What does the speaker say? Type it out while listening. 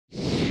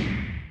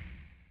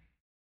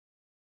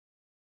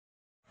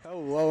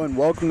Hello and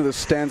welcome to the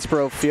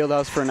Stansboro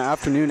Fieldhouse for an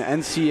afternoon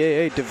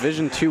NCAA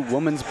Division II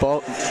women's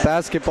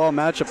basketball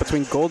matchup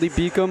between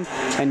Goldey-Beacom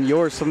and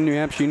your Southern New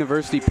Hampshire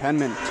University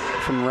Penmen.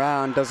 From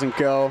round doesn't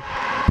go.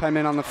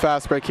 Penmen on the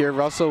fast break here.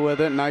 Russell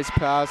with it. Nice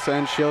pass,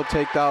 and she'll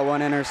take that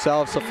one in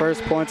herself. So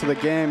first points of the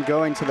game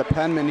going to the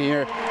Penmen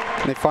here.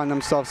 And they find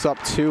themselves up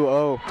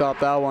 2-0. Stop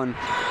that one.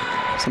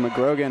 So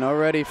McGrogan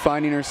already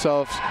finding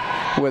herself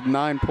with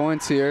 9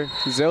 points here.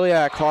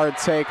 Ziliak, hard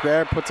take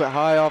there, puts it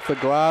high off the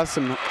glass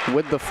and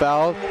with the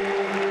foul.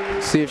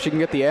 See if she can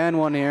get the and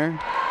one here.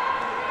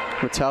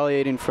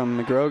 Retaliating from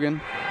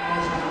McGrogan.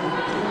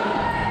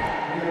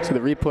 So the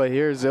replay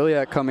here,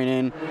 Ziliak coming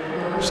in,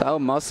 just out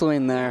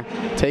muscling there,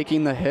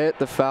 taking the hit,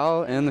 the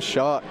foul, and the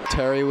shot.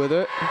 Terry with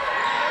it.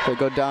 They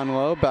go down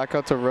low, back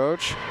out to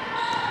Roach.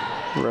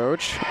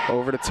 Roach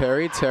over to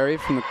Terry. Terry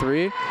from the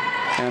three.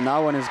 And that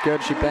one is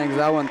good. She bangs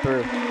that one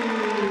through.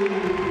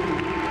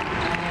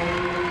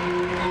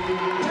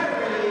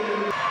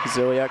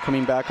 Ziliak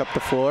coming back up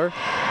the floor.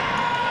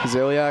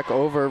 Ziliak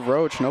over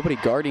Roach. Nobody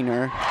guarding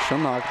her. She'll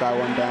knock that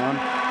one down.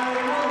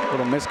 A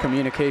little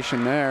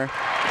miscommunication there.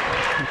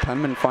 The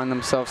Penmen find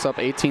themselves up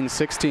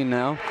 18-16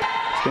 now.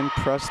 It's been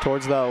pressed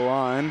towards that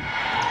line.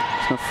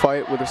 It's gonna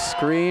fight with a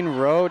screen.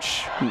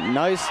 Roach,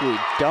 nicely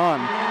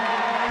done.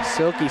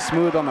 Silky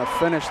smooth on the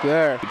finish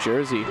there.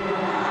 Jersey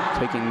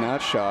taking that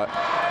shot.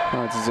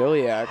 Now it's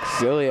Ziliak.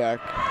 Ziliak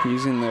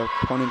using the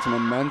opponent's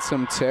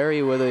momentum.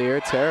 Terry with it here.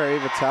 Terry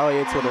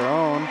retaliates with her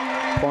own.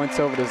 Points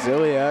over to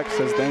Ziliak.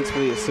 Says thanks for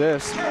the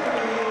assist.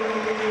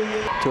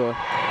 To a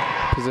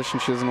position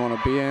she doesn't want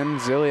to be in.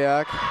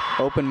 Ziliak,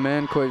 open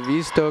man,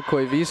 Coivisto.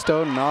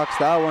 Coivisto knocks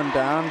that one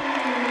down.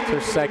 It's her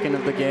second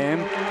of the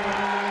game.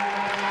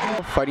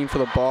 Fighting for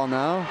the ball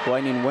now.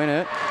 Lightning win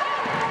it.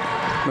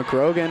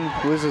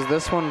 McGrogan loses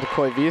this one to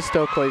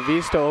Coivisto.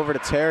 Coivisto over to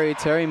Terry.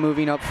 Terry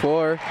moving up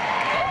floor.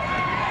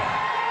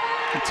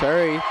 And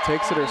Terry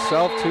takes it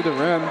herself to the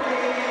rim.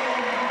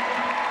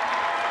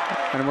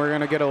 And we're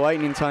going to get a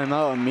lightning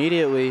timeout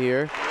immediately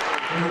here.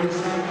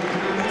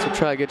 So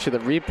try to get you the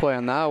replay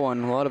on that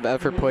one. A lot of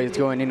effort plays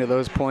going into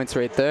those points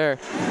right there.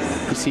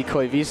 You see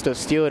Coivisto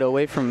steal it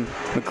away from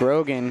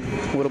McGrogan.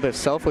 A little bit of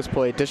selfless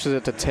play, dishes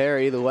it to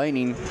Terry. The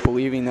Lightning,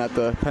 believing that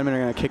the Penmen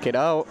are going to kick it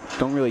out,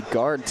 don't really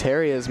guard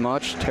Terry as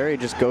much. Terry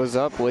just goes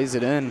up, lays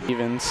it in.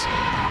 Evans,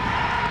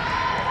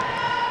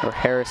 or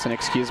Harrison,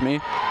 excuse me.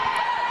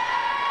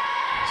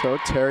 So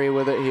Terry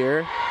with it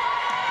here.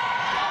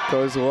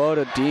 Goes low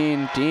to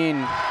Dean.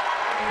 Dean,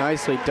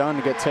 nicely done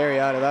to get Terry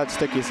out of that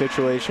sticky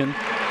situation.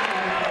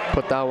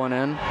 Put that one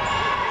in.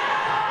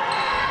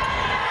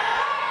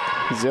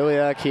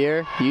 Ziliak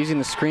here, using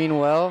the screen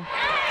well.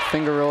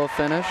 Finger roll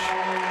finish.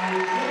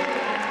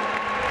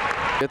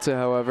 Gets it,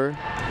 however.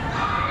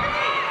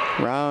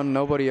 Round,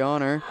 nobody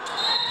on her.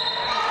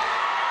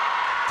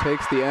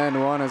 Takes the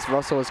and one as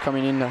Russell is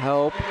coming in to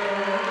help.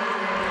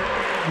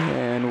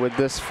 And with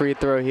this free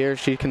throw here,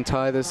 she can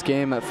tie this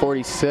game at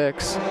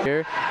 46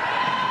 here.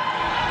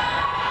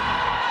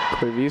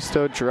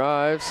 Coivisto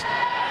drives.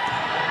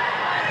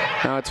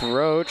 Now it's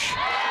Roach,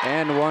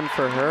 and one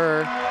for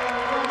her.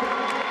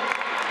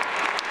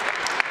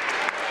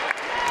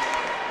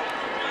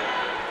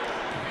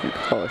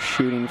 Oh, a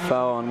shooting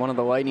foul on one of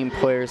the Lightning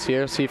players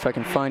here. See if I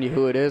can find you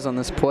who it is on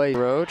this play.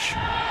 Roach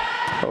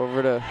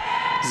over to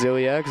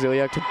Ziliak.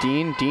 Ziliak to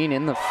Dean. Dean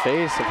in the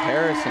face of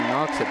Harrison,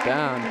 knocks it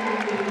down.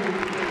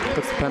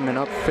 Puts the Penmen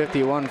up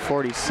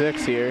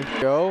 51-46 here.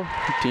 Go.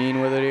 Dean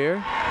with it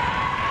here.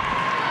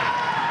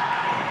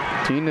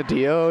 Dean to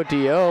Dio.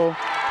 Dio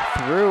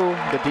through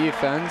the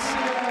defense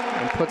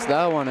and puts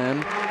that one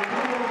in.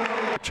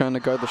 Trying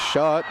to guard the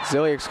shot.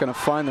 Ziliak's going to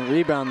find the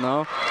rebound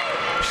though.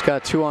 She's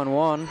got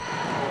 2-on-1.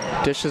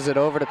 Dishes it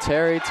over to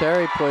Terry.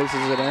 Terry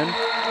places it in.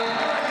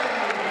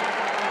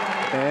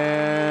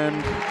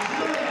 And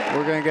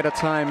we're going to get a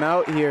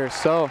timeout here.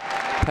 So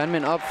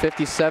Penmen up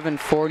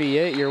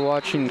 57-48. You're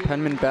watching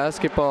Penmen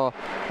basketball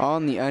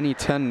on the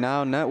NE10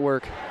 Now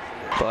network.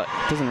 But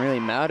it doesn't really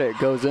matter. It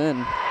goes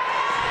in.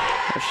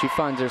 She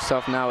finds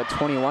herself now at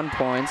 21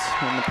 points.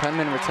 And the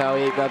Penmen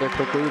retaliate rather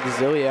quickly with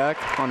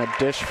Ziliak on a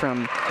dish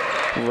from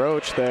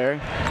Roach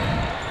there.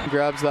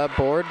 Grabs that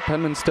board.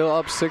 Penmen still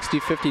up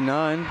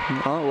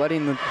 60-59. Not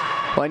letting the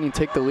Lightning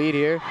take the lead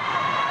here.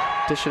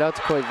 Dish it out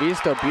to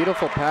Coivisto.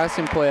 Beautiful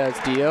passing play as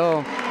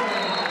Dio.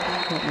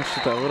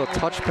 Just a little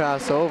touch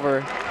pass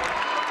over.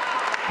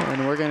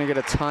 And we're going to get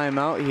a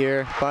timeout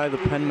here by the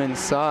Penmen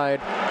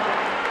side.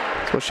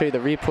 So we'll show you the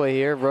replay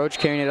here. Roach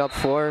carrying it up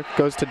floor.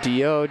 Goes to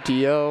Dio.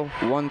 Dio,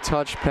 one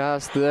touch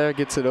pass there.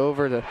 Gets it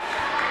over to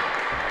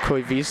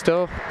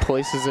Coivisto.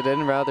 Places it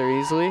in rather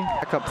easily.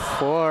 Back up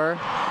floor.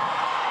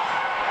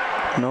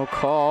 No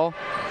call.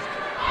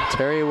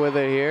 Terry with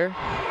it here.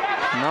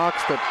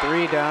 Knocks the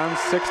three down.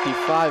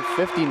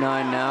 65-59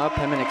 now.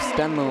 Penmen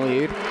extend the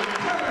lead.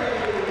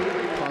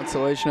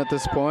 Consolation at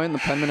this point. The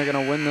Penmen are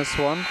going to win this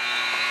one.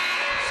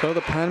 So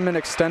the Penmen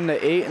extend to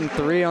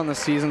 8-3 on the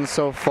season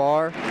so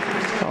far.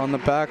 On the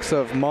backs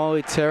of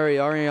Molly Terry,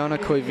 Ariana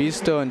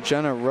Coivisto, and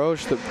Jenna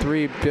Roche, the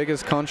three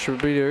biggest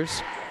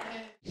contributors.